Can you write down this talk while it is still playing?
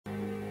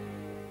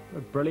A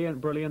brilliant,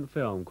 brilliant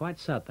film. Quite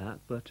sad that,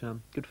 but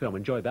good film.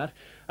 Enjoyed that.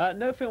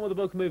 No film of the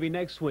book movie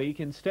next week.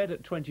 Instead,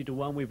 at 20 to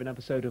 1, we have an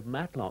episode of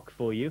Matlock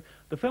for you.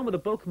 The film of the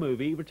book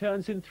movie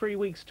returns in 3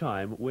 weeks'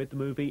 time with the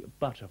movie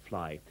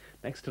Butterfly.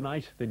 Next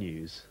tonight, the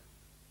news.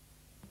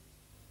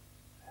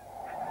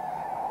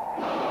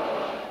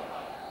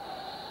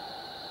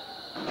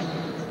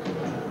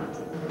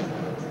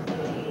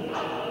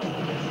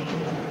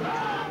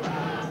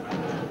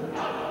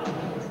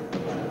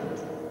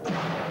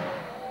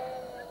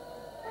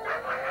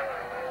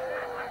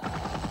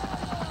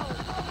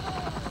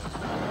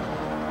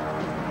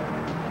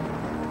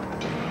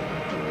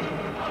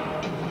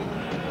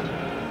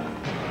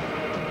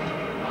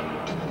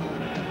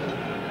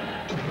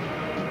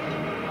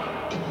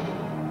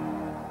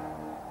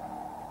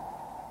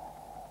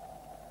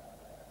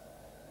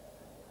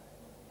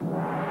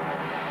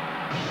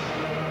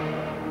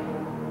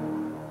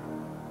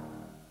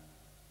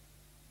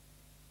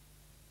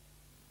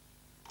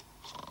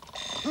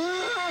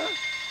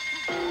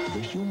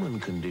 The human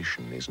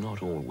condition is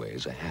not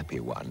always a happy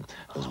one,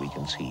 as we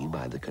can see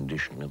by the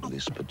condition of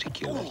this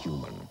particular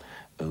human.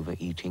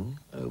 Overeating,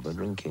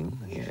 overdrinking,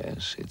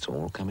 yes, it's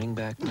all coming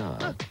back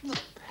now.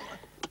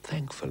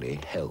 Thankfully,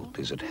 help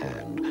is at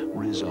hand.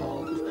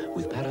 Resolve,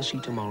 with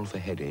paracetamol for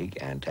headache,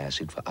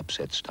 antacid for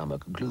upset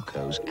stomach,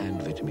 glucose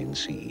and vitamin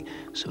C,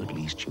 so at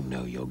least you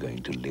know you're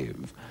going to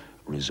live.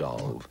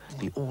 Resolve,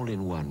 the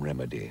all-in-one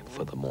remedy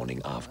for the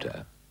morning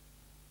after.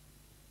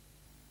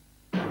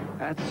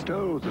 At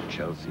Stowe's of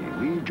Chelsea,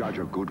 we judge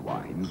a good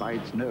wine by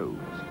its nose.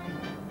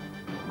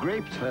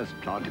 Grapes first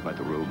planted by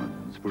the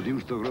Romans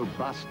produced the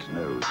robust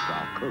nose of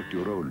our Côte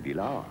du Rhône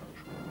village.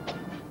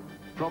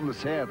 From the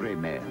Sèvres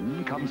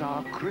men comes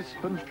our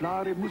crisp and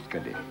flowery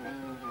Muscadet.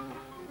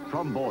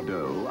 From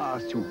Bordeaux, our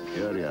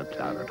superior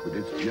claret with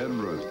its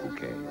generous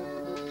bouquet.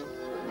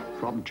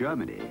 From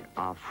Germany,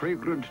 our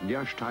fragrant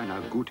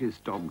Niersteiner Gutes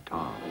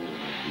Dogtar,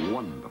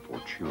 wonderful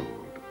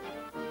chilled.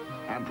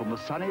 And from the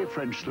sunny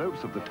French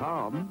slopes of the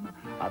Tarn,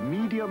 a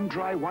medium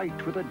dry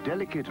white with a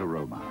delicate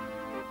aroma.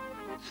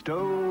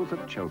 Stowe's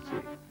of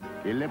Chelsea,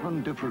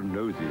 11 different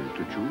noses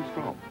to choose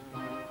from.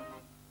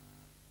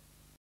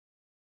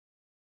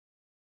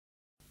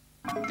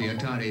 The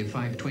Atari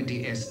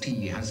 520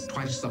 ST has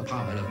twice the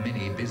power of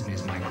many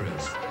business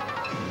micros.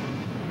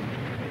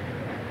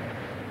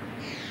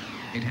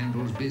 It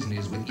handles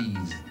business with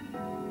ease.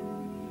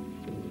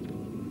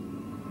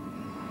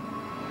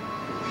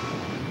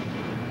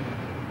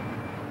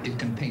 It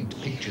can paint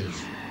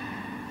pictures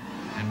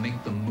and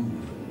make them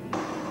move.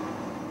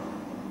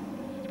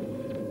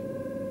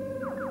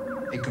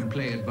 It can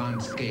play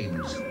advanced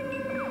games.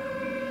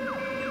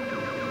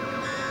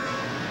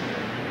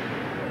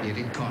 Yet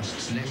it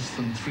costs less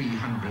than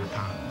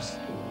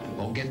 £300.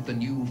 Or get the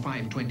new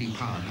 520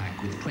 Power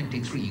Pack with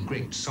 23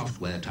 great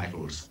software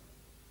titles.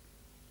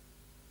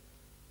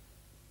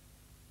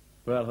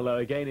 Well, hello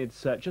again.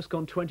 It's just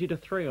gone 20 to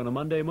 3 on a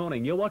Monday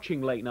morning. You're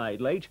watching Late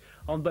Night Late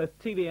on both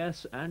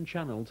TVS and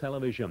Channel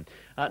Television.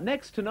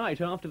 Next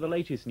tonight, after the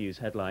latest news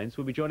headlines,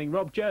 we'll be joining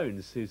Rob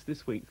Jones, who's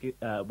this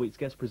week's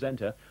guest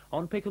presenter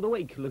on Pick of the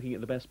Week, looking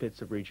at the best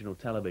bits of regional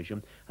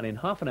television. And in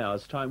half an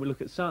hour's time, we'll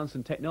look at science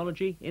and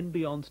technology in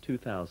Beyond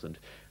 2000.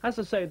 As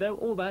I say, though,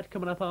 all that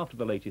coming up after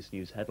the latest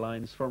news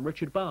headlines from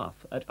Richard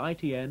Bath at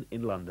ITN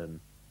in London.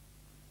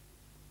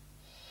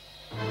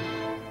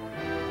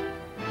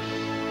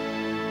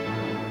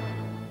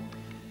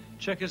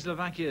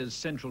 Czechoslovakia's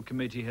Central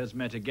Committee has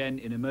met again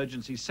in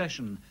emergency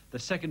session, the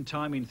second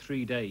time in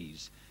 3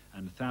 days,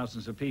 and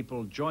thousands of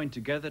people joined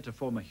together to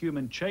form a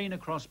human chain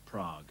across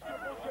Prague.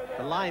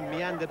 The line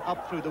meandered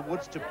up through the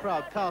woods to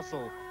Prague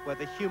Castle, where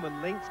the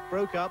human links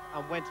broke up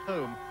and went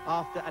home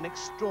after an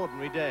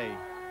extraordinary day.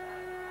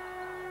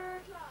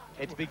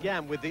 It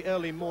began with the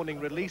early morning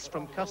release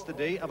from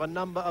custody of a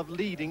number of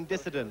leading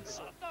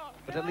dissidents,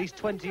 but at least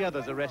 20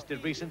 others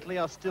arrested recently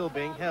are still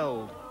being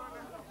held.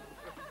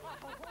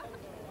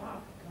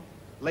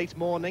 Late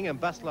morning,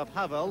 and Václav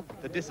Havel,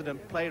 the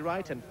dissident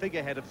playwright and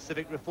figurehead of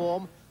civic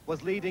reform,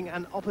 was leading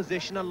an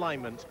opposition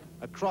alignment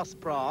across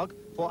Prague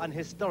for an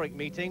historic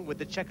meeting with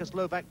the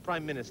Czechoslovak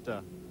Prime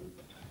Minister.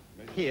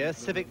 Here,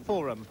 Civic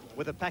Forum,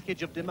 with a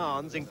package of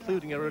demands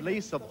including a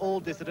release of all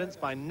dissidents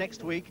by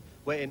next week,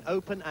 were in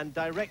open and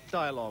direct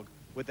dialogue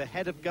with the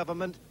head of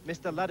government,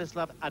 Mr.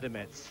 Ladislav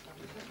Adamec.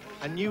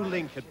 A new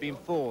link had been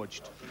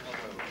forged.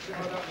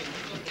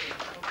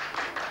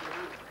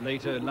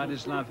 Later,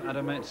 Ladislav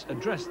Adamec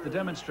addressed the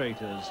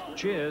demonstrators.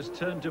 Cheers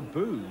turned to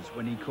boos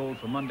when he called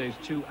for Monday's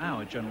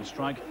 2-hour general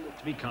strike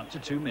to be cut to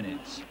 2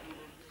 minutes.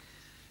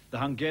 The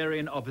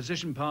Hungarian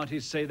opposition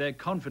parties say they're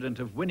confident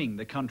of winning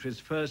the country's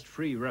first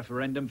free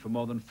referendum for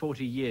more than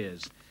 40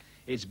 years.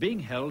 It's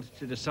being held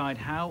to decide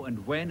how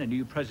and when a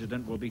new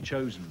president will be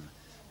chosen.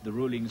 The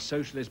ruling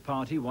Socialist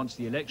Party wants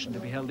the election to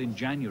be held in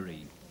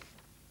January.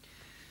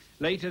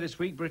 Later this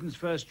week, Britain's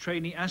first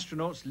trainee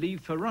astronauts leave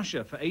for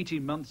Russia for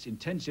 18 months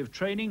intensive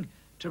training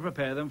to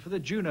prepare them for the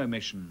Juno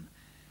mission.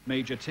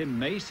 Major Tim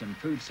Mace and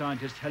food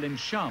scientist Helen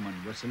Sharman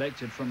were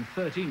selected from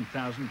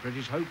 13,000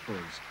 British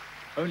hopefuls.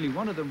 Only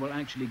one of them will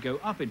actually go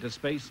up into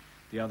space.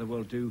 The other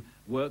will do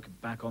work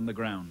back on the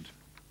ground.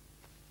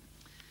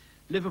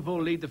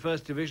 Liverpool lead the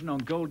First Division on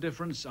goal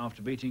difference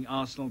after beating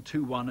Arsenal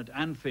 2-1 at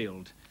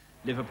Anfield.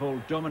 Liverpool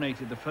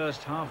dominated the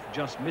first half,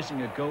 just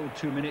missing a goal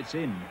 2 minutes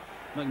in.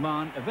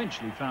 McMahon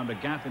eventually found a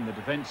gap in the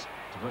defence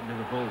to put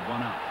Liverpool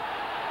 1 up.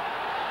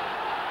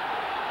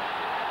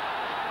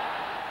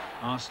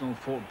 Arsenal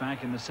fought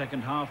back in the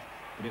second half,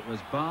 but it was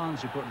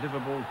Barnes who put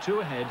Liverpool 2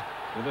 ahead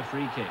with a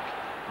free kick.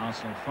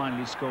 Arsenal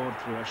finally scored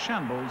through a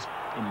shambles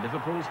in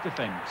Liverpool's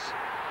defence.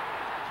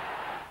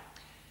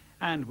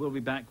 And we'll be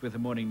back with the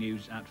morning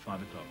news at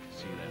 5 o'clock.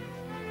 See you then.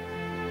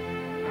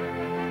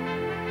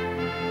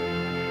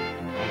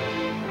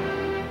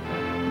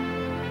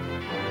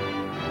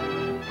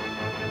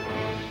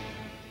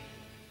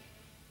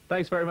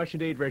 Thanks very much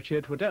indeed,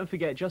 Richard. Well, don't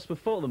forget, just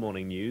before the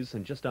morning news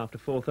and just after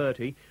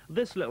 4:30,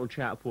 this little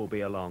chap will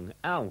be along.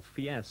 Alf,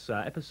 yes,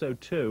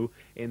 episode 2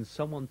 in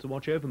Someone to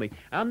Watch Over Me.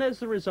 And there's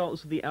the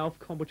results of the Alf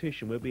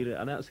competition. We'll be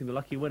announcing the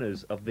lucky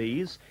winners of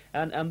these.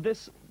 And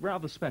this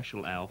rather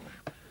special Alf,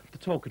 the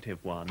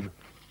talkative one.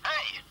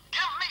 Hey,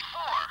 give me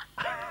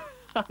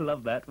 4. I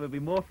love that. There'll be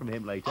more from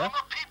him later. I'm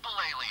a people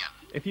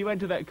alien. If you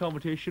enter that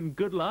competition,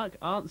 good luck.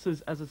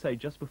 Answers, as I say,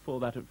 just before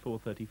that at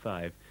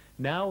 4:35.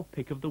 Now,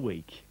 pick of the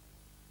week.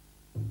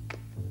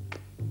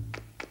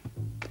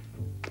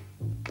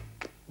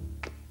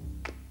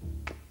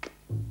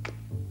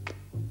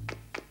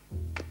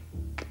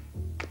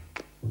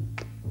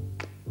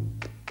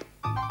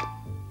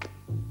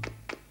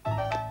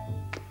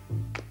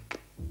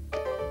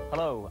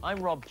 Hello,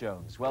 I'm Rob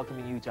Jones,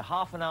 welcoming you to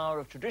half an hour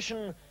of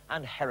tradition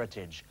and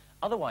heritage,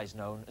 otherwise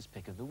known as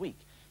Pick of the Week.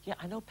 Yeah,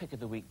 I know Pick of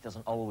the Week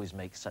doesn't always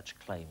make such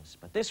claims,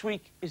 but this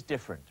week is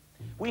different.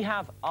 We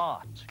have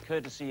art,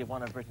 courtesy of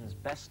one of Britain's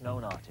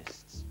best-known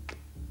artists.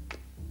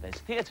 There's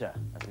theatre,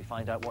 as we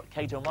find out what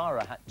Kate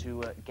O'Mara had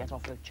to get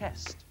off her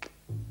chest.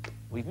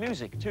 We've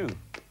music, too.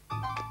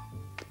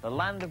 The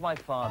land of my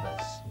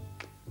fathers.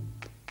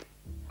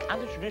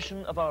 And a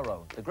tradition of our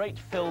own, the great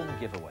film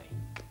giveaway.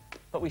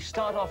 But we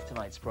start off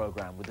tonight's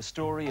programme with the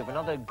story of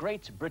another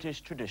great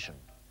British tradition.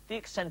 The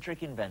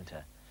eccentric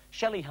inventor,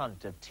 Shelley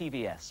Hunt of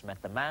TVS,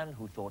 met the man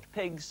who thought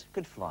pigs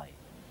could fly.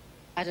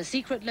 At a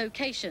secret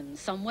location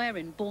somewhere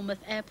in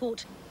Bournemouth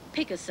Airport,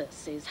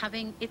 Pegasus is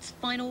having its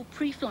final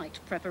pre-flight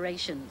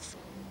preparations.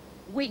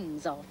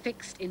 Wings are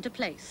fixed into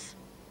place.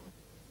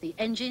 The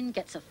engine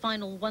gets a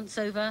final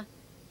once-over,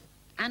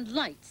 and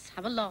lights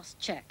have a last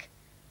check.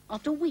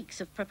 After weeks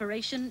of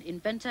preparation,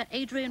 inventor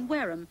Adrian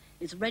Wareham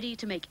is ready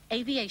to make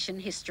aviation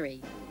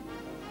history.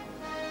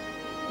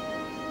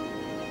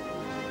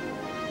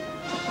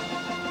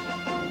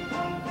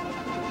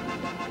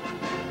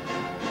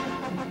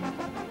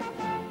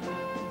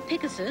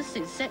 Pegasus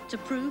is set to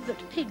prove that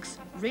pigs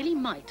really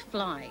might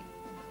fly.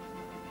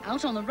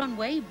 Out on the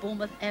runway,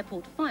 Bournemouth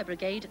Airport Fire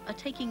Brigade are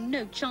taking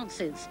no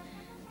chances.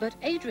 But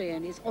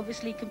Adrian is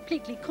obviously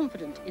completely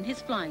confident in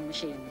his flying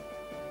machine.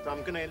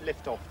 I'm going to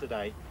lift off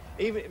today.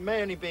 Even it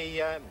may only be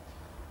a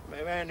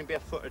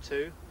foot or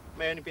two,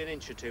 may only be an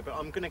inch or two, but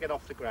I'm going to get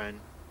off the ground.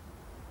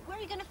 Where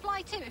are you going to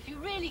fly to if you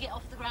really get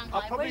off the ground?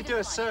 I'll probably do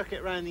a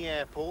circuit around the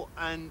airport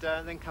and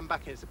then come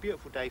back in. It's a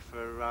beautiful day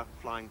for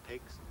flying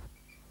pigs.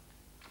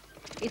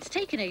 It's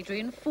taken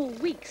Adrian 4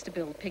 weeks to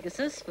build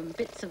Pegasus from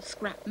bits of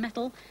scrap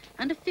metal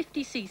and a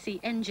 50cc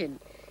engine.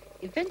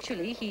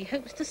 Eventually, he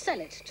hopes to sell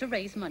it to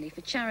raise money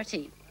for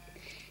charity.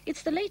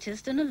 It's the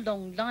latest in a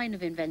long line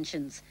of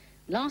inventions.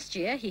 Last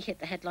year, he hit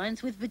the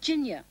headlines with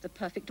Virginia, the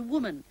perfect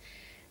woman.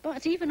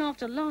 But even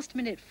after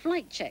last-minute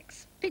flight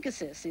checks,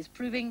 Pegasus is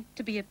proving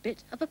to be a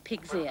bit of a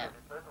pig's ear.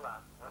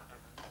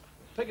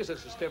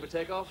 Pegasus is clear for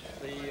takeoff.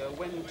 The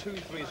wind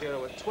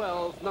 230 at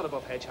 12, not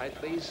above hedge height,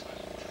 please.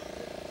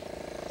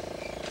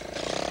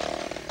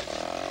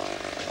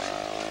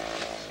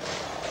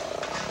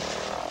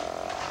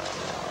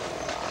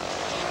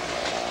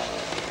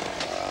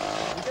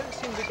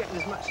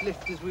 Getting as much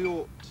lift as we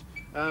ought.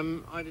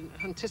 I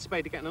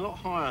anticipated getting a lot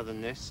higher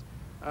than this.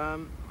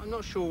 I'm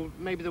not sure,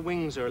 maybe the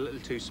wings are a little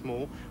too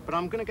small, but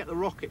I'm going to get the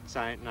rockets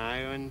out now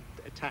and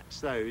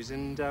attach those,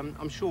 and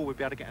I'm sure we'll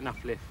be able to get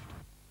enough lift.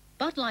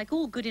 But like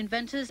all good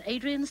inventors,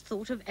 Adrian's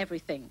thought of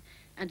everything.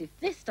 And if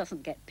this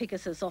doesn't get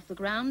Pegasus off the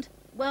ground,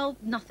 well,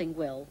 nothing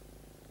will.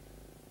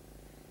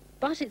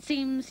 But it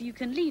seems you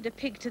can lead a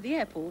pig to the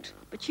airport,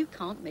 but you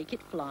can't make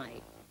it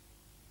fly.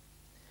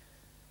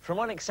 From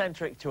one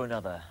eccentric to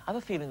another, I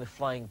have a feeling the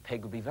flying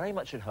pig would be very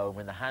much at home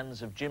in the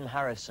hands of Jim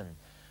Harrison,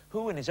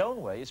 who in his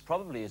own way is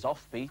probably as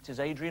offbeat as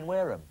Adrian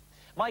Wareham.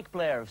 Mike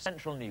Blair of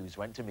Central News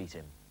went to meet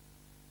him.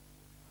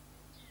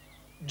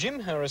 Jim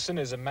Harrison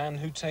is a man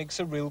who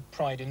takes a real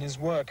pride in his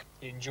work.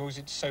 He enjoys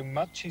it so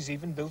much he's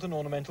even built an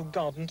ornamental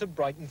garden to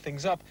brighten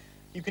things up.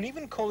 You can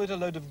even call it a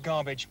load of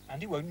garbage,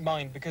 and he won't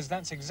mind because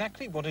that's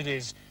exactly what it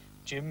is.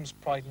 Jim's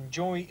pride and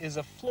joy is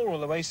a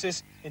floral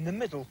oasis in the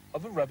middle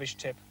of a rubbish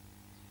tip.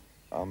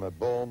 I'm a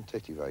born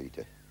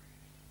titivator,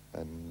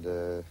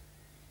 and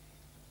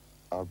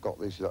I've got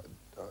these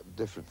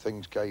different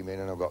things came in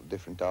and I've got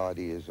different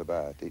ideas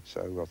about it,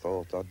 so I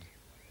thought I'd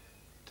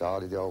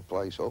tidy the whole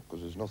place up,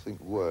 because there's nothing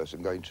worse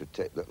than going to a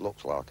tip that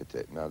looks like a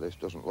tip. Now, this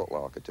doesn't look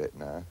like a tip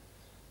now.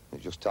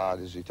 It just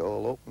tidies it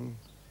all up, and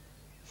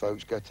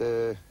folks get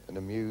an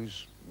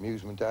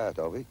amusement out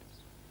of it,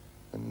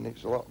 and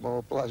it's a lot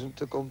more pleasant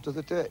to come to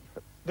the tip.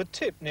 The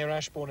tip near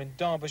Ashbourne in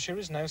Derbyshire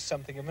is now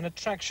something of an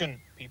attraction.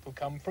 People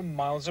come from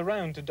miles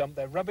around to dump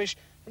their rubbish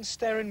and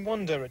stare in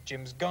wonder at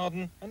Jim's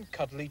garden and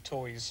cuddly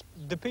toys.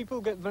 Do people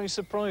get very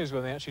surprised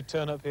when they actually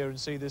turn up here and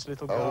see this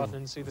little garden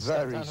and see the stuffed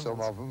animals? Some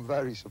of them,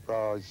 very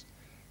surprised.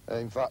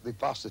 In fact, they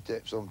pass the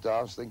tip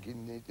sometimes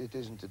thinking it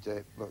isn't a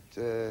tip, but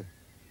the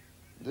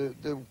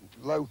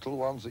local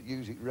ones that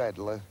use it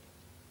regularly,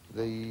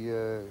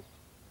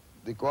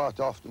 they quite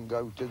often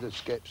go to the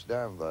skips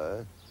down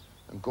there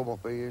and come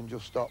up here and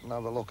just stop and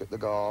have a look at the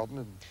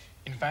garden.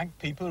 In fact,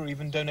 people are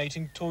even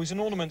donating toys and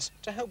ornaments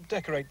to help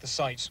decorate the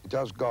site. It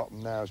has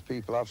gotten now, as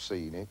people have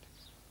seen it,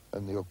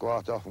 and they'll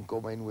quite often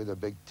come in with a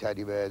big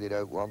teddy bear they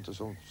don't want of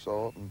some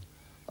sort, and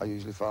I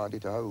usually find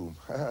it at home.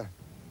 I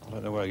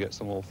don't know where he gets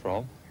them all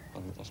from.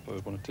 I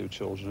suppose one or two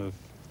children have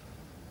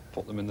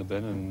put them in the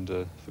bin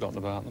and forgotten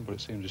about them, but it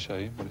seems a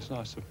shame. But it's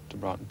nice to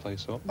brighten the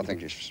place up. I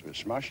think it's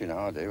smashing,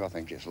 I do. I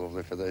think it's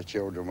lovely for their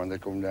children when they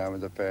come down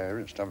with their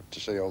parents to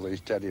see all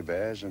these teddy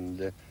bears, and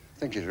I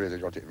think he's really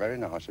got it very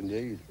nice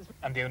indeed.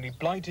 And the only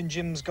blight in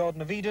Jim's Garden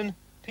of Eden,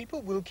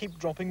 people will keep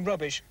dropping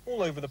rubbish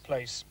all over the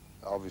place.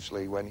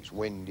 Obviously, when it's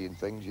windy and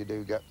things, you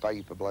do get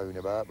paper blowing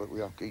about, but we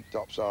have to keep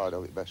top side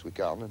of it best we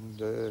can, and,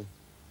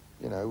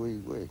 you know,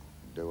 we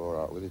do all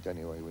right with it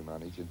anyway, we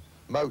manage. And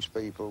most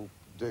people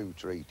do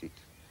treat it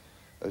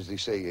as they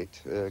see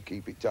it,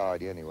 keep it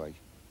tidy anyway.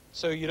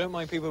 So you don't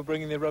mind people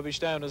bringing their rubbish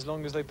down as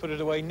long as they put it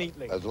away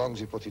neatly? As long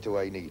as you put it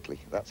away neatly,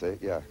 that's it,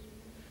 yeah.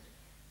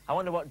 I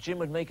wonder what Jim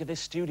would make of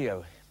this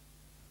studio.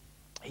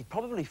 He'd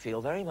probably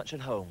feel very much at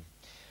home.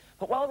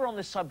 But while we're on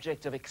the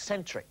subject of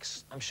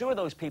eccentrics, I'm sure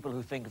those people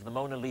who think of the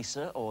Mona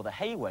Lisa or the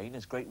Hay Wain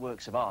as great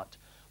works of art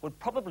would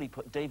probably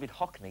put David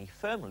Hockney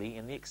firmly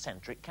in the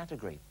eccentric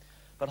category.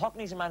 But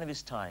Hockney's a man of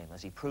his time,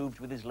 as he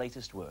proved with his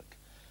latest work.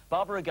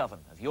 Barbara Govan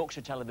of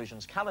Yorkshire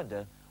Television's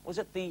Calendar was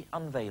at the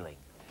unveiling.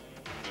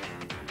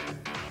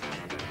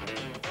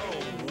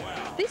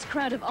 This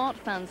crowd of art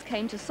fans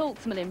came to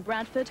Saltsmill in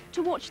Bradford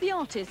to watch the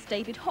artist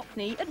David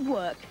Hockney at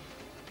work.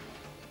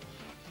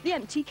 The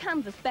empty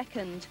canvas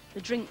beckoned,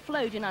 the drink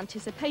flowed in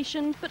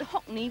anticipation, but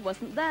Hockney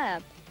wasn't there.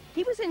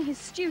 He was in his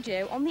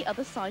studio on the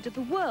other side of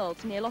the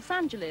world, near Los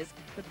Angeles,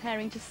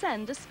 preparing to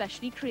send a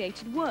specially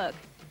created work.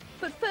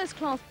 But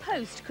first-class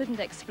post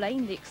couldn't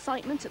explain the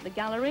excitement at the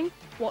gallery.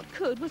 What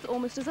could was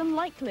almost as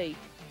unlikely.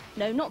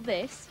 No, not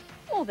this,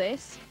 or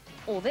this,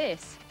 or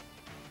this,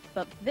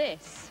 but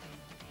this.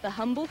 The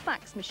humble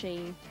fax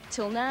machine.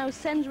 Till now,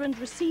 sender and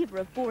receiver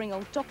of boring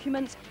old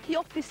documents, the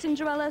office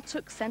Cinderella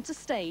took centre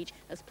stage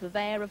as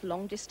purveyor of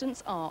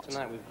long-distance art.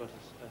 Tonight we've got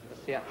a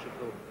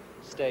theatrical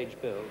stage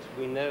built.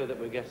 We know that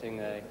we're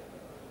getting a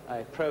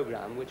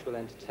programme which will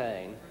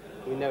entertain.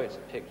 We know it's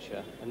a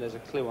picture, and there's a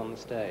clue on the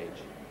stage,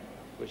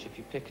 which if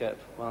you pick up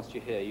whilst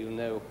you're here, you'll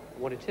know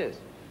what it is.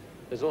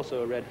 There's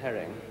also a red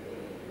herring.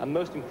 And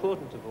most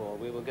important of all,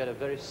 we will get a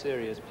very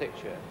serious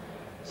picture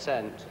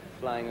sent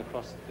flying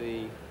across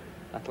the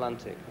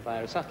Atlantic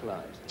via a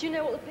satellite. Do you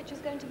know what the picture's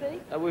going to be?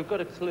 We've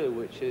got a clue,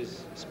 which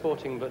is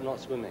sporting but not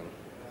swimming.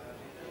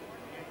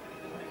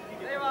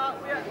 There you are.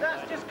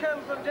 That's just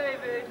come from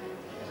David.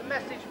 It's a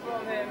message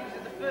from him. This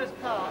is the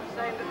first part,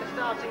 saying that they're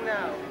starting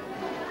now.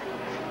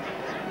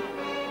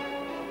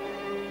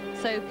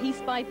 So,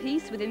 piece by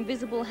piece, with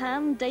invisible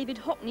hand, David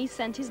Hockney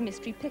sent his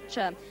mystery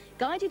picture.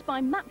 Guided by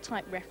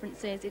map-type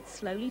references, it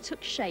slowly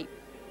took shape.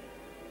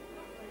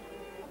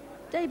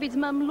 David's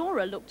mum,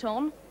 Laura, looked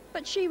on,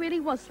 but she really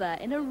was there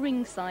in a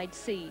ringside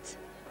seat.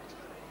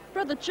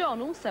 Brother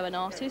John, also an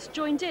artist,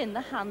 joined in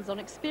the hands-on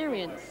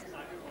experience.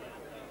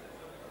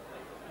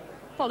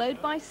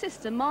 Followed by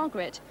sister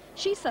Margaret.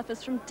 She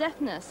suffers from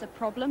deafness, a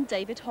problem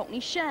David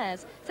Hockney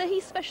shares, so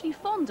he's especially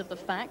fond of the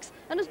fax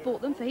and has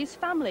bought them for his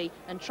family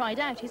and tried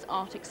out his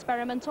art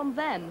experiment on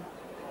them.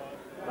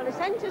 Well, he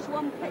sent us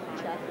one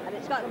picture, and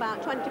it's got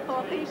about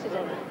 24 pieces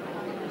in it.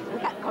 We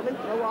kept coming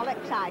through, all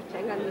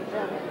exciting, and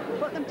we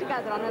put them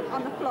together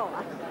on the floor.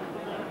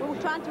 We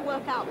were trying to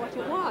work out what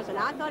it was, and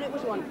I thought it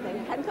was one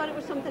thing, Ken thought it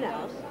was something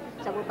else,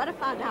 so we better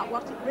find out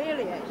what it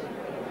really is.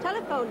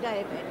 Telephone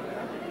David.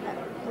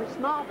 It's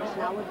marvellous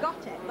now, we've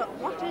got it, but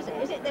what is it?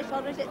 Is it this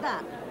or is it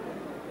that?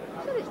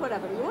 I said it's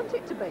whatever you want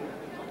it to be.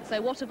 So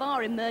what of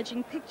our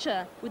emerging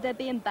picture? Would there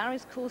be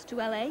embarrassed calls to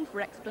LA for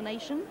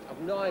explanation?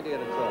 I've no idea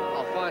at all.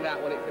 I'll find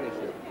out when it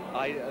finishes.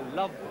 I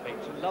love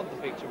the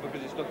picture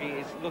because it's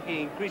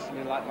looking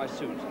increasingly like my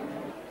suit.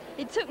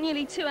 It took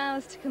nearly 2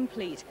 hours to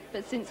complete,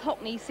 but since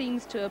Hockney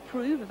seems to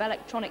approve of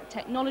electronic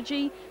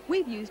technology,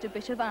 we've used a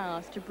bit of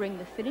ours to bring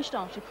the finished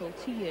article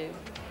to you.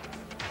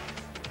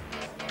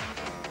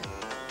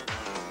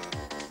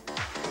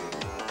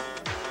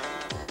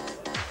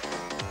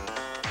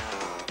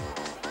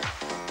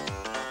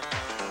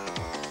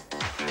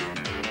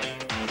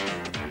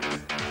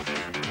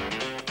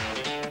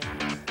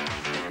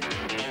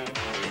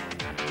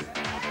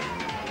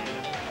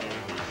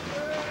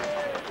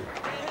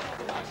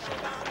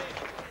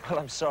 Well,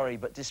 I'm sorry,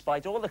 but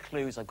despite all the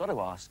clues, I've got to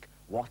ask,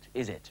 what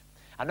is it?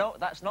 And no,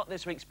 that's not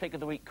this week's Pick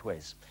of the Week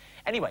quiz.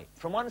 Anyway,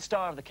 from one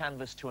star of the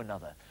canvas to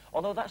another.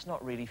 Although that's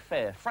not really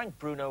fair. Frank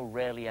Bruno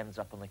rarely ends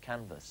up on the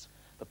canvas.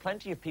 But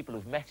plenty of people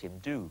who've met him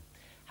do.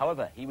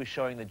 However, he was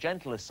showing the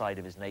gentler side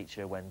of his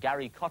nature when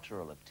Gary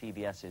Cotterill of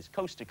TVS's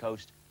Coast to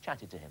Coast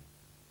chatted to him.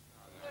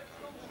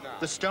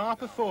 The star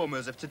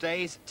performers of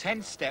today's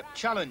 10-step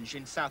challenge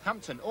in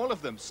Southampton, all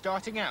of them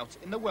starting out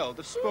in the world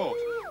of sport.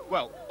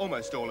 Well,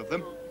 almost all of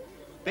them.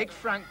 Big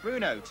Frank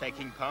Bruno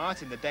taking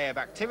part in the day of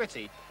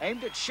activity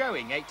aimed at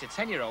showing 8 to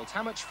 10-year-olds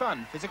how much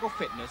fun physical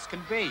fitness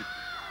can be.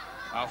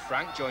 Our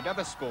Frank joined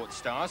other sports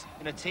stars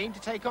in a team to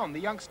take on the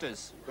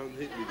youngsters. Don't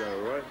hit me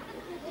though, all right?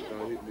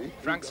 Don't hit me.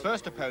 Frank's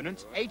first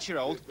opponent,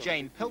 8-year-old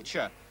Jane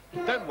Pilcher.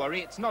 Don't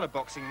worry, it's not a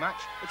boxing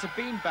match, it's a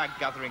beanbag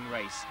gathering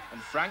race. And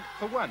Frank,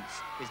 for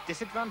once, is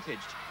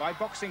disadvantaged by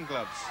boxing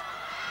gloves.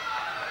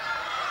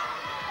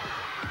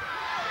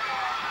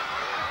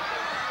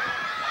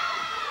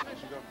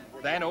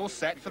 Then all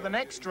set for the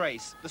next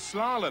race, the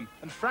slalom,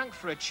 and Frank,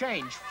 for a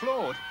change,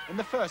 floored in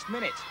the first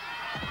minute.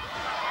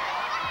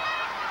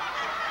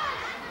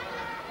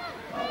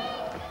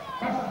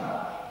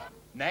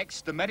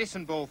 Next, the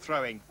medicine ball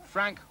throwing.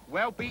 Frank,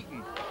 well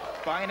beaten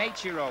by an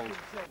 8-year-old.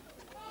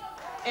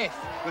 If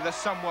with a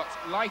somewhat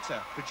lighter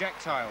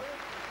projectile.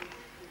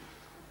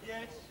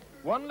 Yes.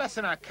 One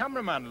lesson our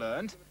cameraman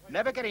learned,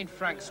 never get in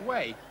Frank's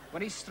way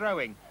when he's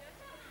throwing.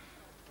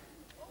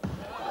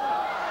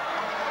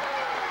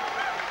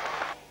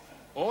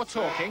 Or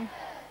talking.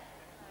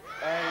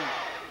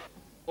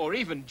 Or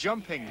even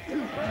jumping.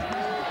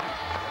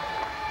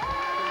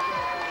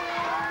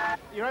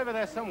 You're over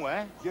there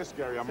somewhere. Yes,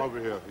 Gary, I'm over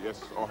here.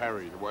 Yes, or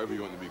Harry, whatever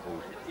you want to be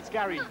called. It's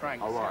Gary and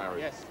Frank. All right,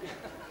 Harry. Yes.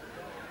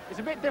 It's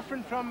a bit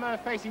different from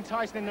facing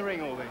Tyson in the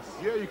ring, all this.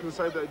 Yeah, you can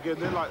say that again.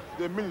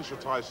 They're miniature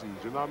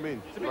Tysons, you know what I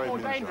mean? It's a bit more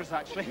dangerous,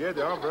 actually. Yeah,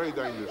 they are very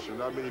dangerous, you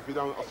know what I mean? If you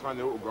don't sign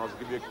the autographs,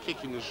 they'll give you a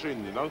kick in the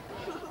shin, you know?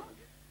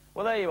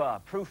 Well, there you are,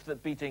 proof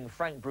that beating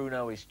Frank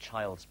Bruno is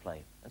child's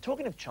play. And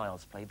talking of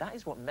child's play, that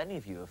is what many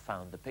of you have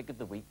found the Pick of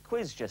the Week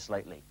quiz just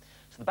lately.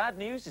 So the bad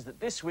news is that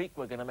this week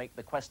we're going to make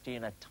the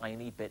question a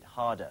tiny bit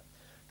harder.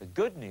 The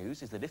good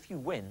news is that if you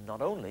win,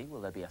 not only will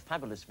there be a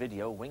fabulous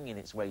video winging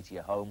its way to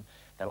your home,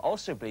 there'll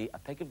also be a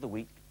Pick of the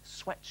Week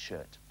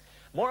sweatshirt.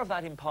 More of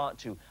that in part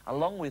 2,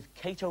 along with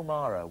Kate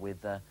O'Mara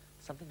with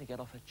something to get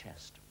off her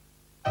chest.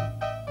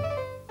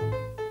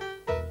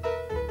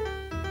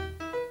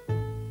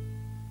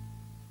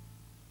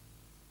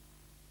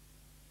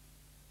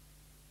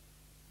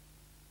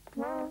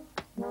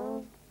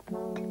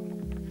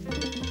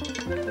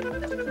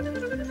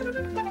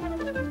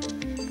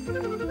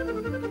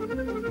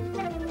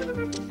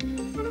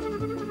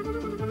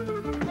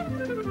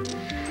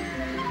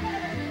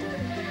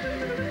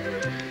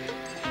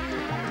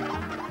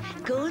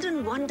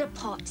 Golden Wonder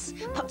pots.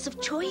 Pots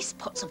of choice,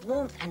 pots of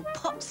warmth, and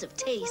pots of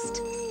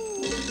taste.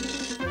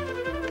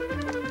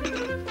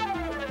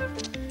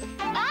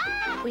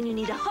 When you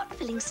need a hot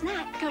filling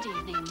snack. Good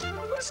evening.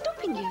 What's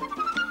stopping you?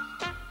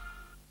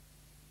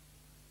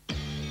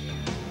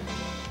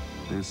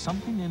 There's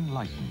something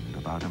enlightened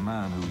about a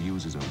man who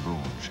uses a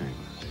Braun shaver.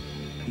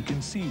 He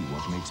can see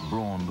what makes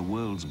Braun the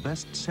world's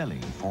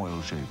best-selling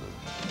foil shaver.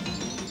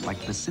 Like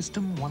the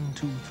System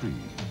 123,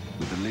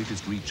 with the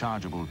latest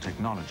rechargeable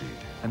technology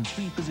and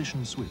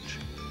 3-position switch,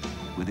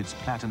 with its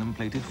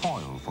platinum-plated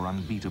foil for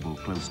unbeatable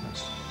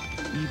closeness,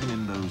 even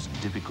in those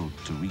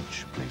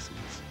difficult-to-reach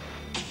places.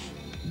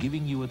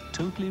 Giving you a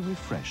totally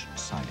refreshed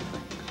side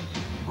effect.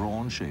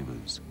 Braun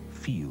shavers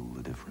feel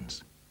the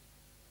difference.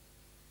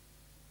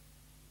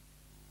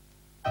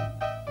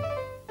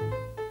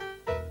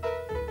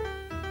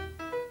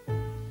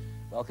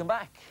 Welcome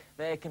back.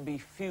 There can be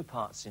few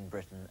parts in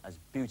Britain as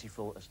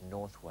beautiful as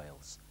North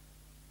Wales.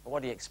 But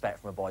what do you expect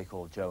from a boy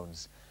called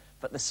Jones?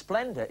 But the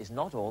splendour is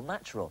not all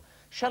natural.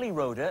 Shelley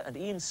Roeder and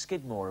Ian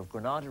Skidmore of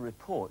Granada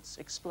Reports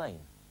explain.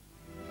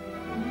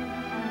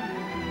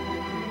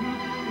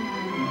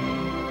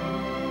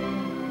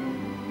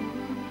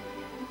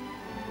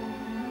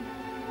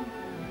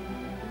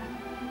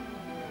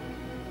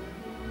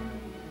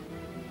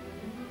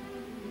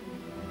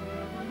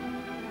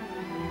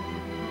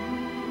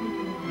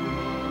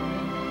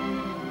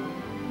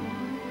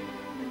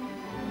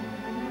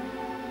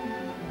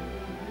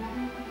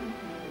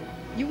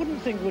 You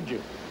wouldn't think, would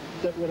you,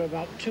 that we're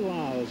about 2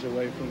 hours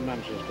away from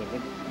Manchester,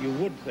 but you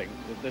would think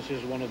that this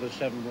is one of the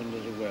 7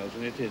 wonders of Wales,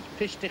 and it is.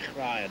 Pistich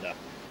Rhaeadr.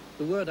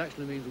 The word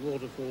actually means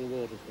waterfall,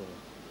 waterfall.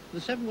 The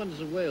 7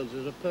 wonders of Wales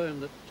is a poem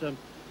that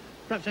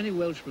perhaps any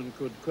Welshman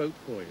could quote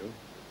for you,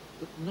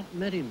 but not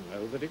many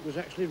know that it was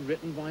actually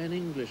written by an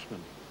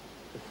Englishman,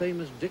 the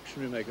famous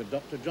dictionary maker,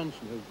 Dr.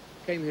 Johnson, who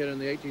came here in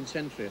the 18th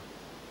century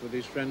with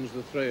his friends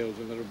the Thrales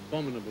and their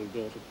abominable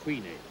daughter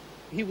Queenie.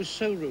 He was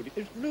so rude.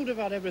 He was rude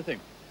about everything.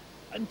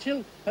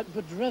 Until at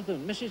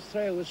Brydon, Mrs.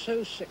 Thrale was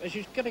so sick that she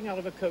was getting out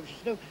of her coach. She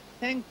said, "Oh,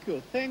 thank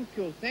you, thank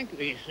you, thank you."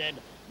 He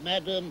said,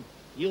 "Madam,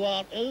 you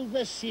are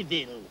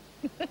over-civil."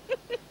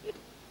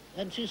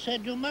 And she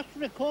said, "You must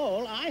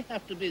recall, I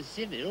have to be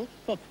civil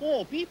for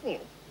 4 people."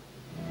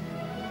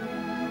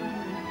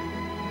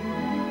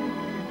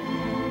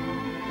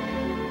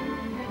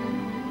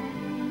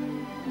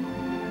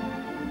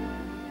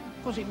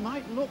 Of course, it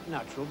might look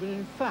natural, but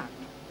in fact,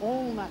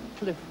 all that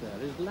cliff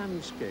there is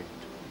landscaped.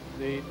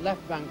 The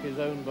left bank is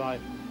owned by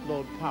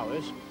Lord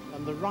Powis,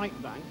 and the right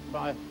bank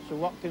by Sir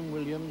Watkin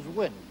Williams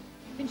Wynne.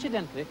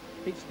 Incidentally,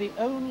 it's the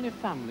only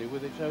family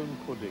with its own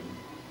pudding.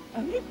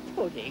 Only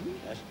pudding?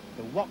 Yes,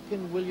 the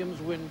Watkin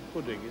Williams Wynne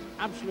pudding is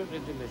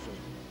absolutely delicious.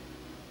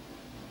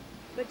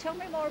 But tell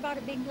me more about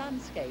it being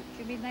landscaped.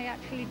 Do you mean they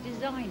actually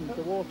designed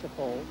the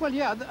waterfall? Well,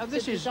 yeah, this is...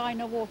 It's a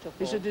designer waterfall.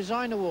 It's a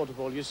designer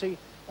waterfall. You see,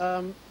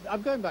 I'm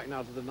going back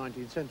now to the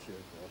 19th century,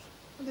 of course.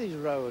 And these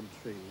rowan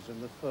trees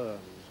and the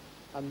ferns.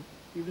 And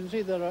you can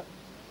see there are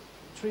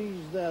trees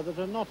there that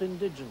are not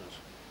indigenous.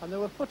 And they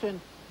were put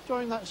in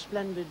during that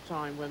splendid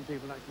time when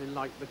people actually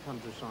liked the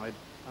countryside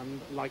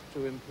and liked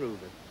to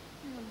improve it.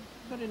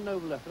 Very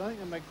noble effort. I think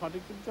they make quite a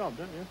good job,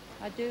 don't you?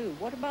 I do.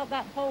 What about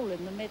that hole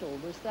in the middle?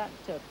 Was that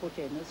put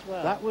in as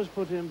well? That was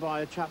put in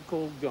by a chap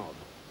called God.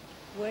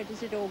 Where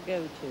does it all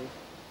go to?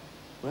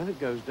 Well, it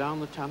goes down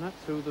the Tannock,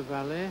 through the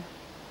valley,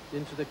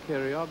 into the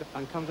Kirriog,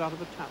 and comes out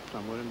of a tap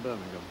somewhere in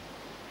Birmingham.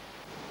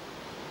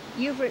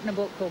 You've written a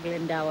book called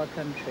Glendower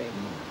Country.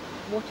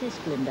 What is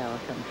Glendower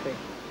Country?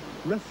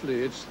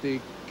 Roughly, it's the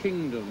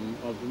kingdom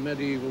of the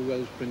medieval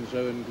Welsh Prince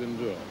Owen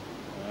Glyndwr.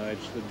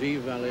 It's the Dee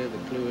Valley, the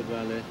Clwyd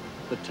Valley,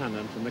 the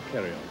Tannant and the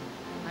Cerrig.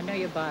 I know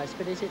you're biased,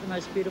 but is it the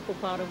most beautiful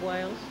part of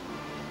Wales?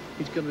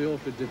 It's going to be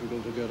awfully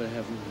difficult to go to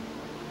heaven.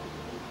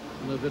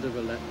 And a bit of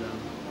a letdown.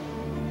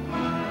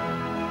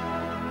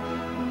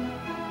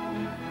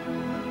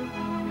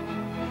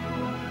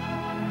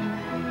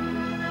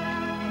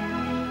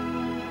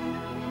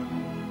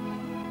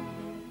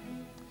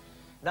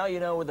 Now you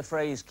know where the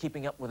phrase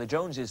keeping up with the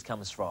Joneses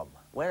comes from.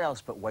 Where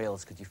else but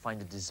Wales could you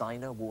find a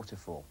designer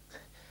waterfall?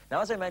 Now,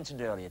 as I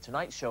mentioned earlier,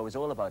 tonight's show is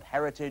all about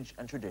heritage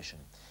and tradition.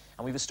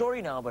 And we've a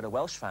story now about a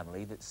Welsh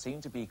family that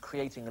seem to be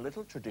creating a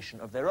little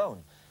tradition of their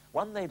own,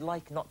 one they'd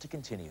like not to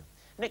continue.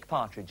 Nick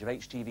Partridge of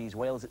HTV's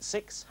Wales at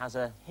 6 has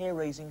a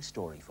hair-raising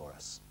story for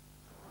us.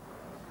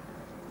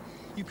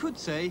 You could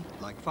say,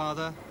 like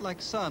father,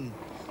 like son.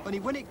 Only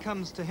when it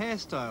comes to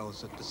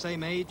hairstyles at the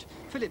same age,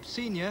 Philip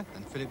Sr.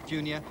 and Philip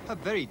Jr. have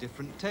very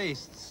different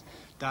tastes.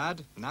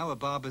 Dad, now a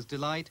barber's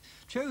delight,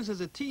 chose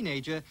as a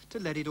teenager to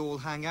let it all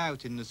hang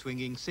out in the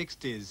swinging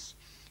 60s.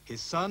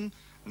 His son,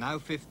 now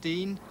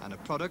 15 and a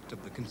product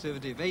of the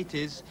conservative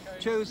 80s,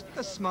 chose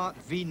a smart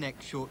V-neck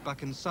short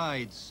back and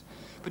sides.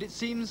 But it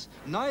seems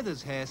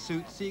neither's hair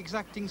suits the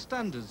exacting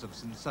standards of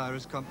St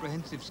Cyrus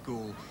Comprehensive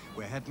School,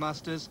 where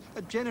headmasters,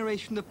 a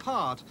generation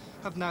apart,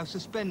 have now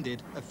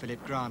suspended a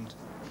Philip Grant.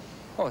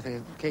 Oh, I think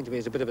it came to me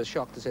as a bit of a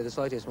shock, to say the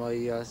slightest.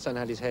 My son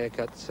had his hair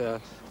cut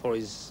for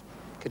his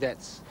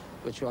cadets,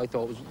 which I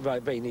thought was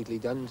very neatly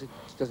done. It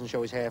doesn't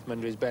show his hair from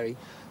under his berry.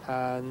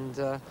 And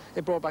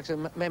it brought back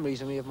some memories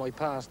to me of my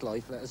past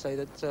life. Let us say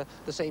that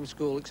the same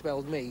school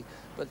expelled me,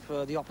 but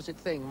for the opposite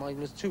thing, mine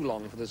was too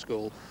long for the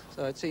school.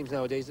 So it seems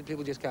nowadays that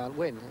people just can't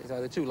win. It's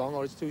either too long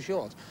or it's too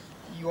short.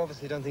 You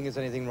obviously don't think there's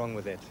anything wrong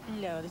with it.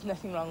 No, there's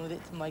nothing wrong with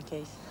it in my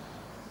case.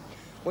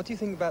 What do you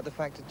think about the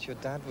fact that your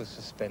dad was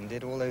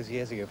suspended all those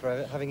years ago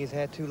for having his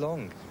hair too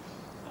long?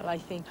 Well, I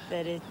think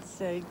that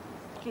it's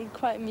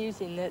quite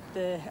amusing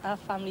that our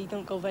family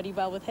don't go very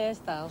well with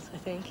hairstyles, I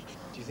think.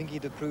 Do you think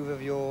he'd approve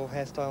of your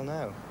hairstyle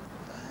now?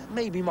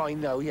 Maybe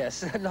mine now,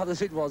 yes. Not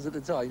as it was at the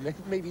time.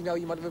 Maybe now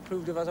you might have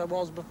approved of as I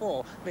was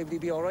before. Maybe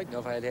he'd be all right now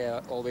if I had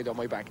hair all the way down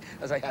my back,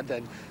 as I had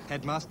then.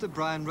 Headmaster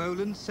Brian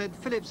Rowland said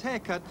Philip's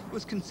haircut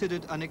was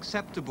considered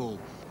unacceptable,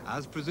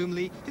 as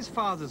presumably his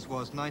father's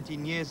was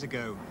 19 years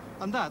ago.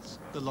 And that's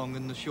the long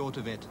and the short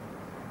of it.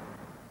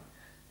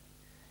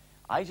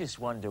 I just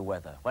wonder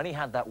whether, when he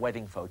had that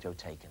wedding photo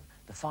taken,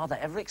 the father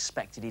ever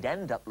expected he'd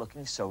end up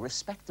looking so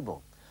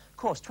respectable. Of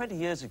course, 20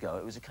 years ago,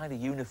 it was a kind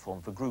of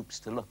uniform for groups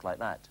to look like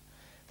that.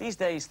 These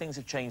days, things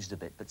have changed a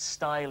bit, but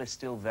style is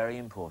still very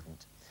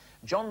important.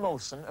 John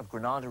Molson of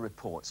Granada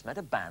Reports met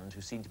a band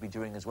who seemed to be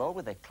doing as well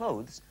with their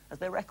clothes as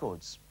their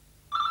records.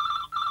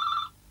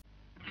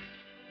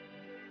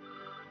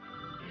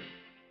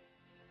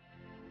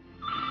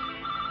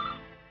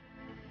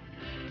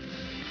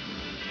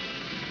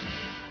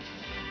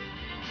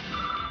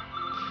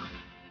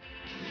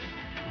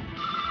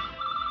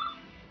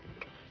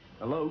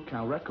 Hello,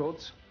 Cow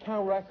Records.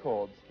 Cow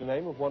Records, the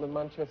name of one of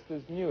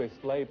Manchester's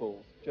newest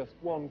labels. Just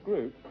one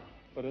group,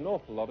 but an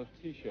awful lot of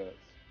T-shirts.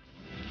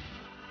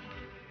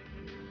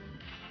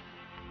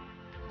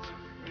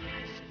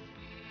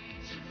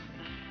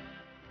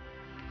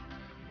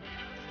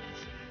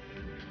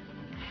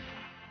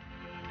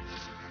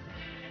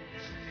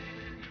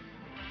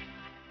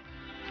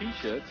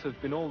 T-shirts have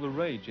been all the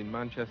rage in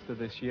Manchester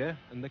this year,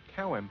 and the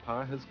Cow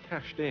Empire has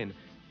cashed in.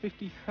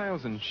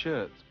 50,000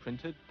 shirts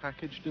printed,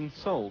 packaged and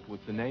sold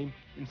with the name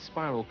in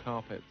spiral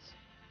carpets.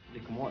 They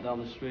can walk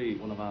down the street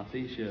with one of our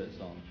T-shirts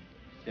on.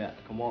 Yeah,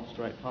 I can walk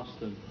straight past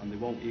them and they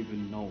won't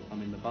even know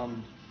I'm in the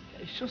band.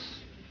 It's just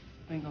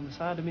being on the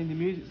side. I mean, the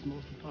music's the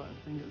most important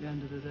thing at the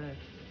end of the day.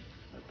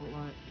 But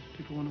like, if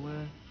people want to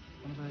wear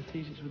one of our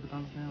T-shirts with the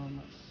band now, and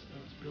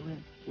that's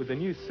brilliant. With a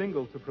new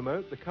single to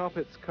promote, the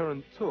Carpet's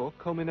current tour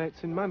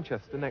culminates in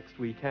Manchester next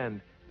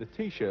weekend.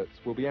 Manchester T-shirts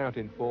will be out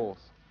in force.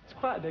 It's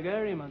quite a big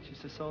area in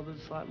Manchester, so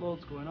there's like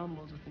loads going on,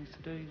 loads of things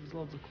to do. There's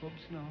loads of clubs,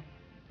 you know,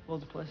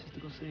 loads of places to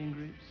go see in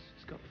groups.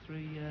 It's got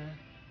 3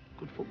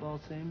 good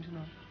football teams, you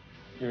know.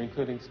 You're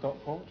including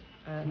Stockport?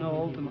 No,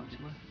 Oldham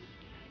actually.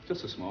 It's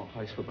just a smart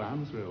place for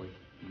bands, really.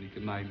 I mean, you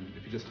can name,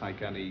 if you just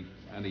take any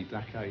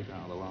decade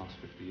out of the last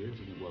 50 years,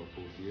 isn't it? Well,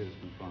 40 years,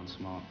 you can find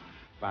smart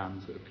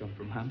bands that have come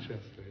from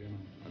Manchester, you know.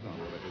 I don't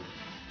know what it is.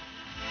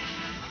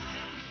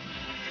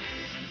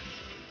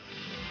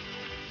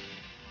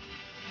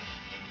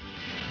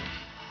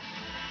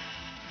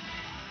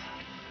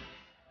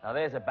 Now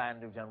there's a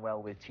band who've done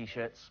well with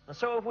T-shirts, and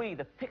so have we.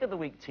 The Pick of the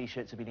Week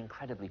T-shirts have been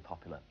incredibly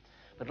popular.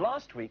 But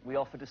last week we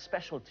offered a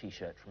special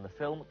T-shirt from the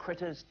film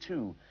Critters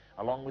 2,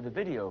 along with a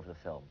video of the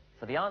film,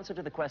 for the answer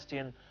to the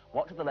question,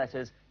 what do the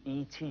letters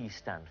E.T.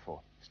 stand for?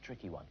 It's a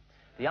tricky one.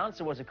 The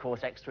answer was, of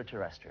course,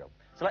 extraterrestrial.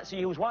 So let's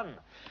see who's won.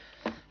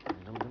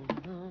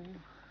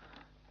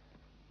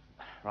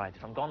 Right,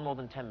 if I'm gone more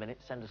than 10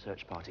 minutes, send a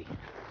search party.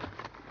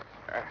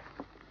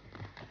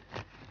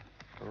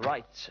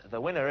 Right, the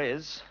winner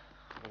is,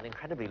 an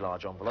incredibly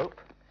large envelope,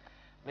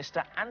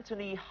 Mr.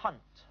 Anthony Hunt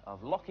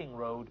of Locking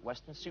Road,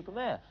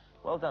 Weston-super-Mare.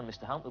 Well done,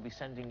 Mr. Hunt. We'll be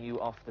sending you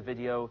off the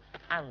video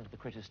and the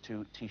Critters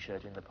 2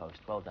 T-shirt in the post.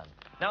 Well done.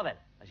 Now then,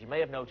 as you may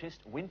have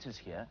noticed, winter's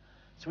here,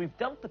 so we've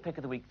dumped the Pick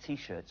of the Week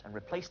T-shirts and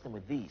replaced them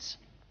with these.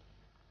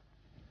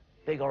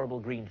 Big, horrible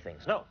green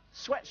things. No,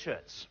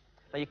 sweatshirts.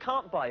 Now, you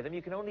can't buy them.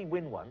 You can only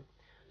win one.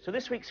 So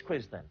this week's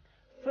quiz, then.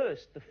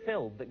 First, the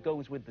film that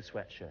goes with the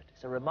sweatshirt.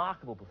 It's a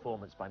remarkable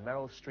performance by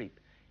Meryl Streep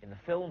in the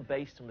film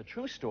based on the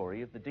true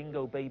story of the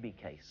Dingo Baby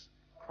case,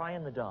 Cry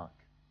in the Dark.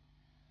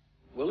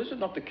 Well, is it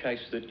not the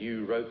case that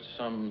you wrote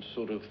some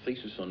sort of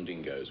thesis on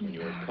dingoes when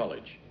you were at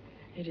college?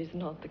 It is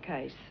not the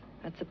case.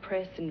 That's a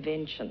press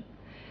invention.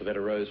 Well, that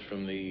arose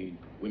from the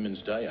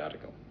Women's Day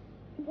article.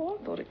 Well,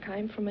 I thought it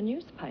came from a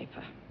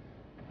newspaper.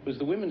 Was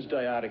the Women's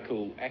Day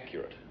article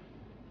accurate?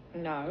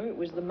 No, it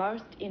was the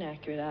most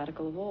inaccurate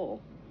article of all,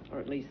 or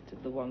at least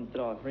the ones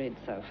that I've read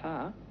so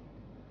far.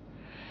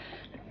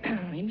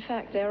 In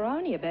fact, there are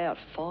only about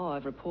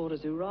 5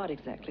 reporters who write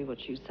exactly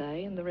what you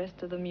say, and the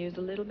rest of them use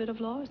a little bit of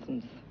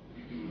license.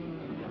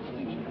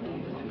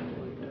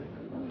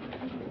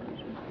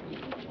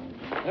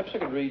 Perhaps I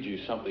could read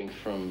you something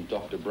from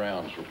Dr.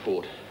 Brown's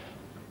report.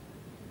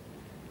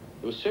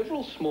 There were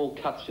several small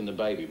cuts in the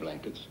baby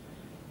blankets,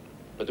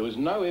 but there was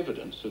no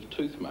evidence of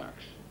tooth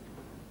marks.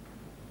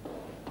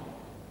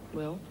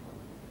 Well,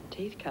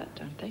 teeth cut,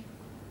 don't they?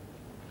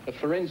 A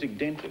forensic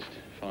dentist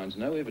finds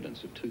no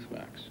evidence of tooth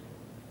marks.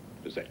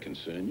 Does that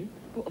concern you?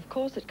 Well, of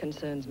course it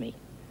concerns me.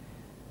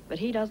 But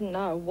he doesn't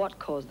know what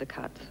caused the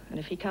cuts. And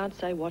if he can't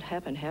say what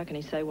happened, how can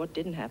he say what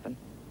didn't happen?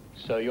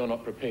 So you're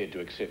not prepared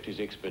to accept his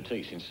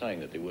expertise in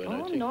saying that there were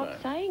no teeth I'm not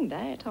marks? saying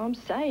that. I'm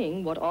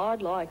saying what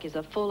I'd like is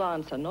a full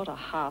answer, not a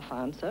half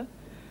answer.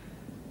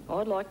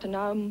 I'd like to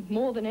know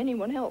more than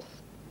anyone else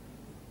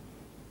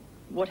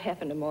what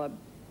happened to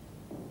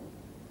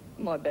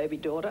my baby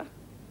daughter.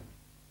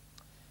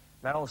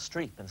 Meryl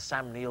Streep and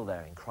Sam Neill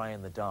there in Cry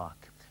in the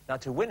Dark. Now,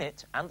 to win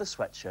it and the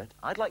sweatshirt,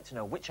 I'd like to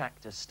know which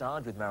actor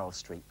starred with Meryl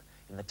Streep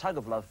in the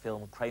tug-of-love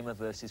film Kramer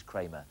vs.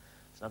 Kramer.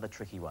 It's another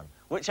tricky one.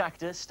 Which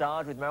actor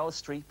starred with Meryl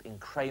Streep in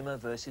Kramer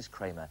vs.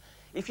 Kramer?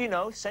 If you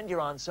know, send your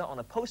answer on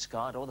a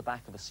postcard or the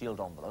back of a sealed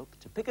envelope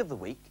to Pick of the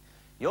Week,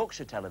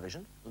 Yorkshire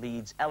Television,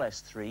 Leeds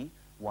LS3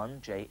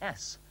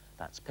 1JS.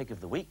 That's Pick of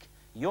the Week,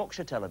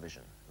 Yorkshire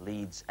Television,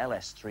 Leeds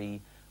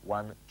LS3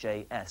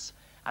 1JS.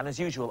 And as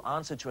usual,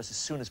 answer to us as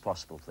soon as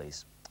possible,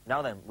 please.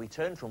 Now then, we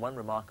turn from one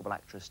remarkable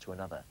actress to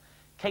another.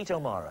 Kate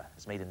O'Mara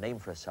has made a name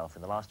for herself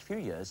in the last few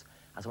years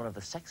as one of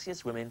the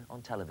sexiest women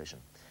on television.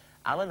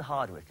 Alan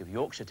Hardwick of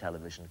Yorkshire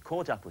Television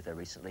caught up with her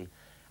recently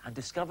and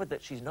discovered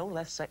that she's no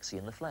less sexy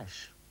in the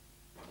flesh.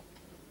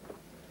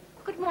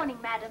 Good morning,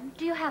 madam.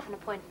 Do you have an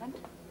appointment?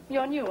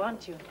 You're new,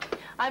 aren't you?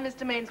 I'm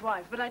Mr. Maine's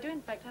wife, but I do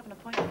in fact have an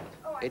appointment.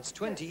 It's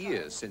 20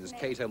 years since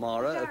Kate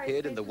O'Mara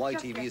appeared in the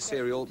YTV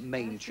serial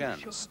Main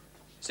Chance.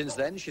 Since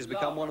then, she's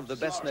become one of the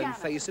best-known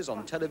faces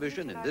on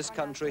television in this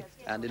country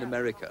and in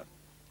America.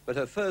 But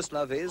her first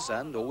love is,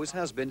 and always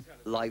has been,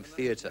 live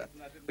theatre,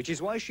 which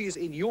is why she's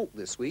in York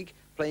this week,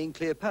 playing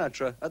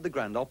Cleopatra at the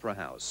Grand Opera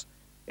House.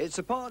 It's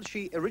a part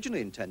she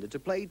originally intended to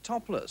play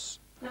topless.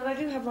 Now, I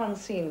do have one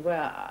scene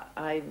where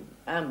I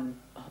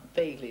am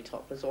vaguely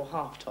topless, or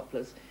half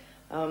topless.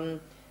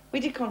 We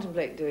did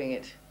contemplate doing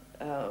it,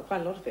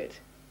 quite a lot of it,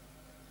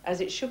 as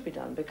it should be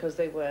done, because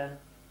they were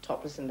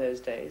topless in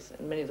those days,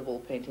 and many of the wall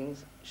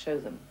paintings show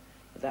them.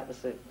 That was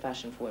the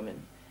fashion for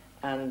women.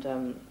 And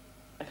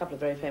a couple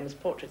of very famous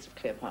portraits of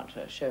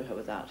Cleopatra show her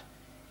without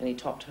any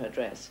top to her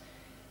dress.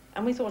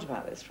 And we thought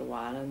about this for a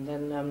while, and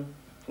then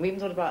we even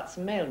thought about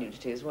some male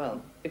nudity as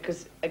well,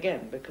 because,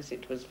 again, because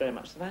it was very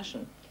much the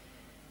fashion.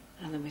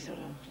 And then we thought,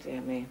 oh, dear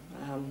me,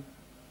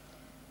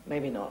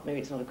 maybe not. Maybe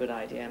it's not a good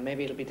idea.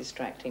 Maybe it'll be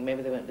distracting.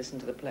 Maybe they won't listen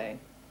to the play.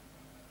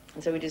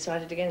 And so we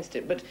decided against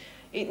it. But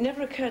it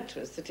never occurred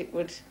to us that it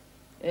would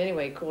in any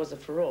way cause a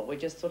furore. We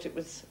just thought it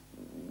was,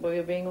 we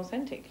were being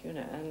authentic, you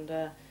know,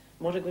 and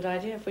what a good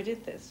idea if we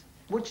did this.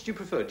 What did you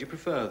prefer? Do you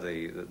prefer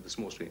the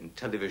small screen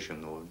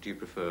television, or do you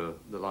prefer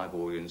the live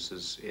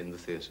audiences in the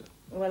theatre?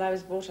 Well, I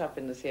was brought up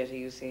in the theatre,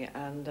 you see,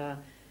 and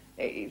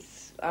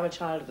I'm a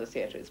child of the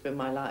theatre. It's been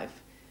my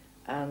life.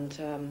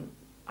 And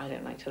I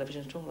don't like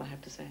television at all, I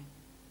have to say.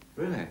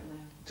 Really? No.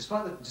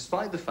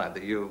 Despite the fact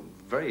that you're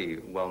very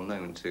well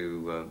known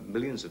to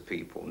millions of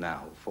people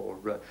now for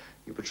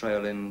your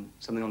portrayal in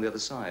Something on the Other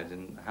Side,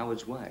 in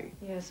Howard's Way.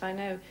 Yes, I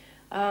know.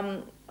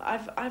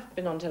 I've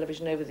been on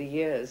television over the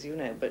years, you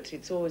know, but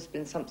it's always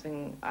been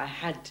something I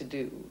had to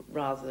do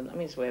rather than, I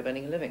mean, it's a way of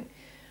earning a living.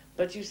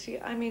 But you see,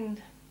 I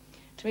mean,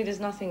 to me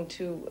there's nothing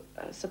to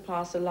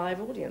surpass a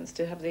live audience,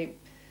 to have the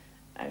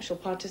actual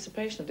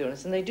participation of the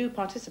audience. And they do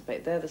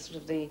participate. They're the sort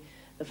of the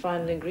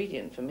final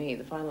ingredient for me,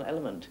 the final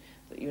element.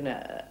 That, you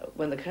know,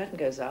 when the curtain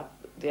goes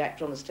up, the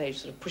actor on the stage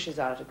sort of pushes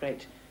out a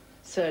great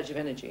surge of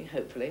energy,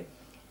 hopefully,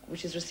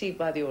 which is received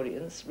by the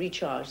audience,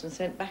 recharged and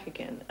sent back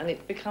again. And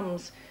it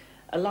becomes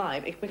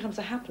alive, it becomes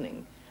a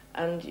happening.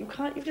 And you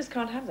just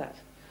can't have that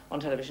on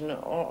television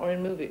or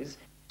in movies.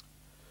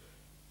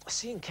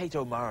 Seeing Kate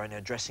O'Mara in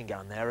her dressing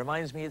gown there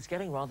reminds me it's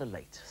getting rather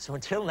late. So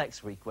until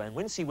next week, when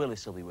Wincy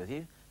Willis will be with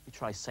you, you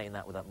try saying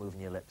that without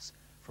moving your lips.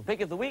 From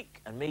Pick of the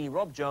Week and me,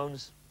 Rob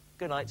Jones,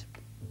 good night.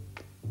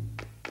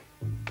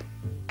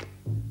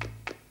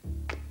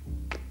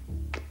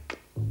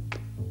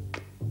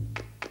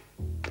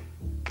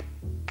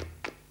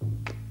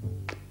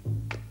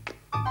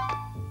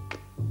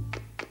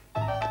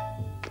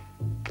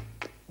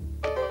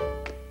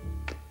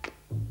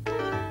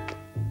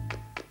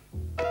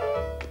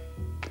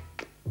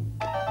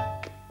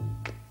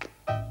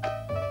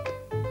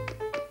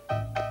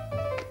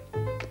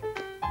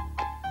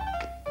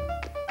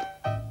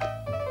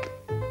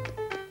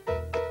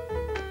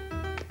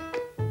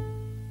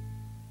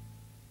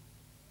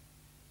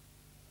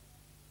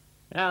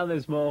 And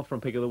there's more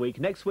from Pick of the Week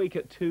next week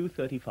at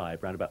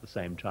 2:35, round about the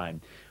same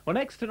time. Well,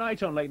 next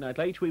tonight on Late Night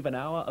Late, we've an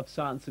hour of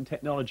science and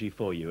technology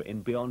for you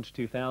in Beyond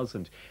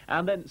 2000.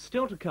 And then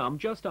still to come,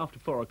 just after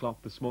 4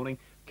 o'clock this morning,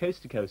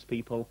 Coast to Coast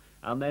People.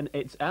 And then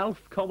it's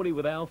Alf, Comedy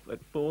with Alf at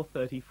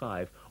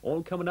 4:35.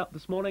 All coming up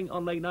this morning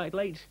on Late Night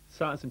Late.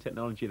 Science and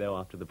technology, though,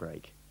 after the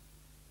break.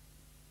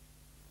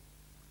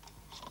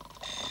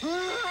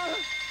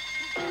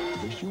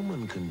 The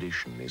human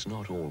condition is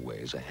not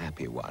always a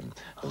happy one,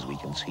 as we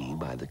can see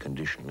by the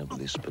condition of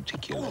this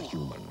particular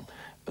human.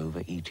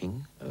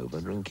 Overeating,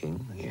 overdrinking,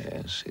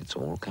 yes, it's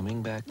all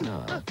coming back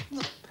now.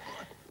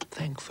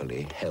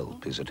 Thankfully,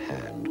 help is at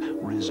hand.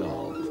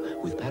 Resolve,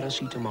 with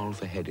paracetamol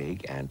for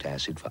headache,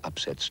 antacid for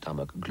upset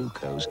stomach,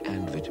 glucose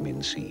and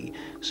vitamin C,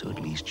 so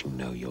at least you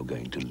know you're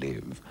going to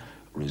live.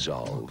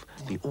 Resolve,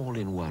 the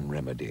all-in-one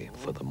remedy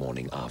for the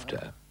morning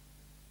after.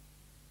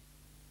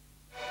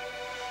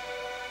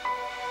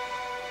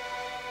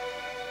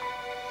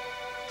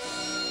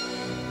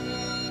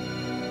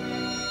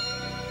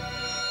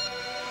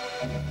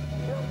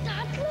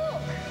 Dad,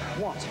 look!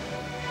 What?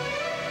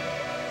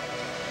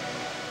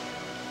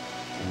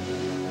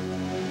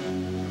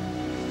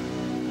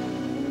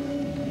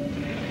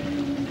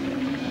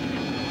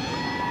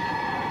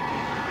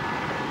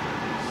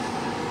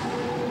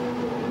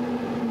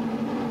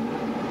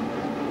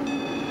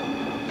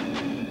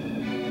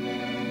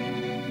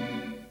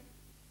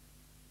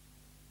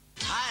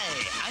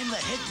 I'm the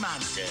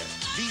Hitmonster,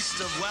 beast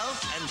of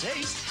wealth and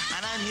taste,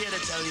 and I'm here to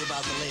tell you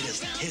about the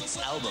latest Hits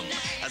album.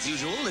 As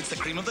usual, it's the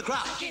cream of the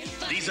crop.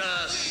 These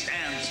are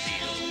Standstill.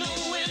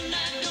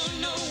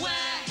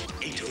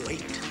 808,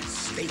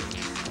 Steak,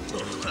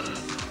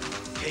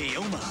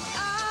 Keoma.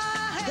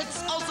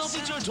 Hits also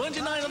feature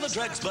 29 of the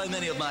tracks by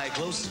many of my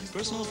close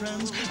personal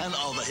friends, and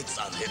all the hits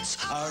on hits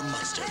are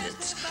monster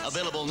hits.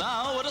 Available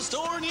now at a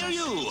store near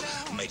you.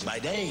 Make my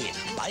day.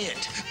 Buy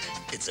it.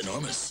 It's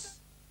enormous.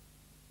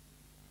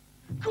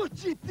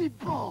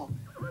 Cuchitipo,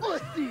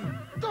 Usi,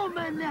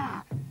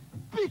 Tomana,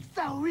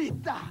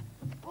 Pixarita,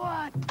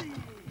 Wati.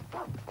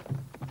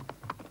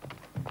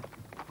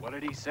 What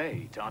did he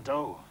say,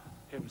 Tonto?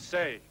 Him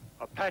say,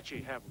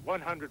 Apache have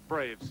 100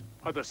 braves,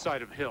 other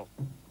side of hill.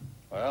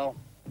 Well,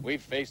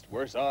 we've faced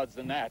worse odds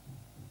than that.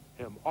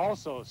 Him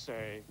also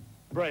say,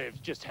 braves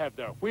just have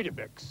their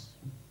Weetabix.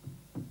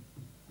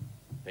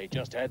 They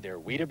just had their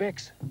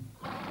Weetabix?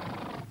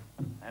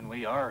 And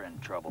we are in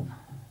trouble.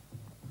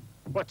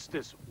 What's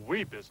this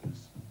we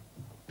business?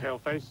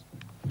 Paleface?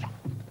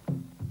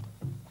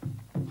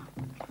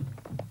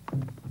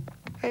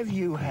 Have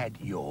you had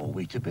your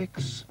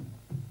Weetabix?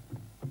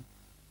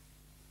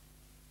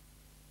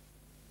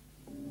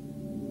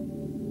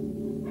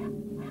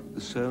 The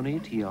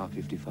Sony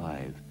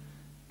TR-55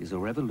 is a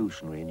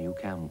revolutionary new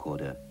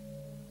camcorder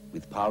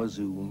with power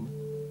zoom,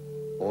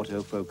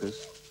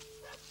 autofocus,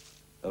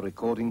 a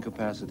recording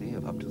capacity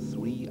of up to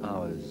 3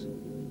 hours,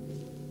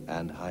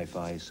 and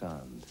hi-fi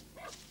sound.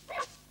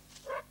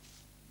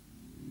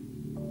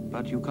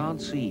 But you can't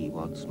see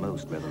what's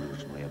most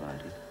revolutionary about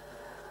it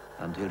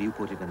until you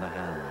put it in the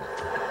hands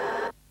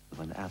of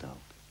an adult.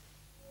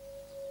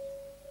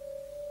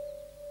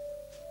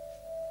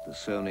 The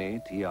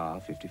Sony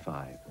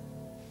TR-55,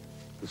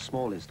 the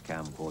smallest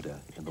camcorder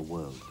in the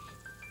world.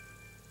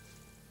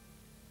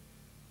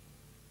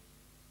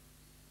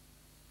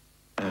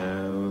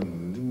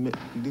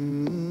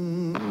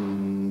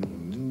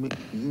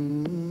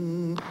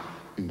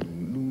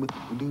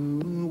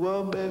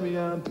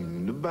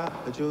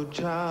 about your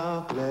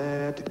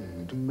chocolate.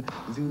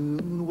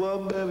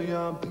 What baby,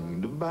 I'm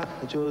thinking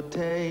about your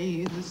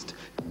taste.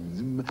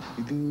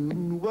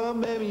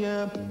 What baby,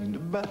 I'm thinking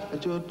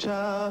about your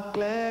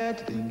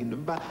chocolate. Thinking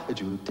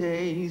about your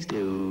taste.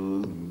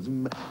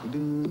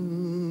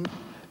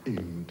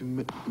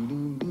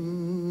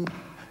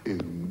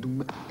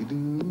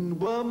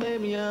 Well,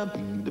 maybe I'm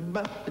thinking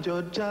about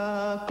your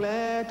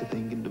chocolate,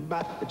 thinking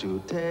about your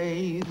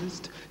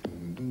taste.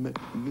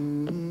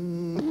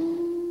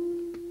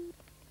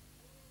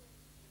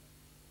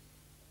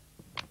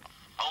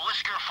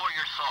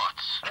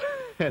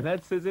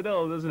 That says it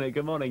all, doesn't it?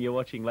 Good morning, you're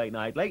watching Late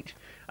Night Late.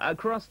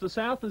 Across the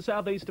south and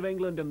southeast of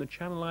England and the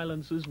Channel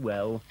Islands as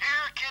well.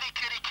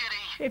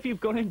 If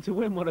you've got in to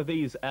win one of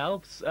these,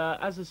 Alps,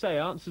 as I say,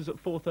 answers at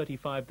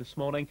 4:35 this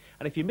morning.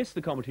 And if you missed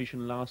the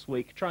competition last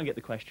week, try and get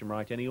the question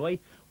right anyway.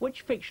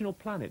 Which fictional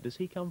planet does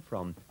he come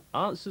from?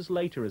 Answers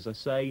later, as I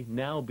say,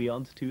 now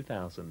beyond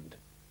 2000.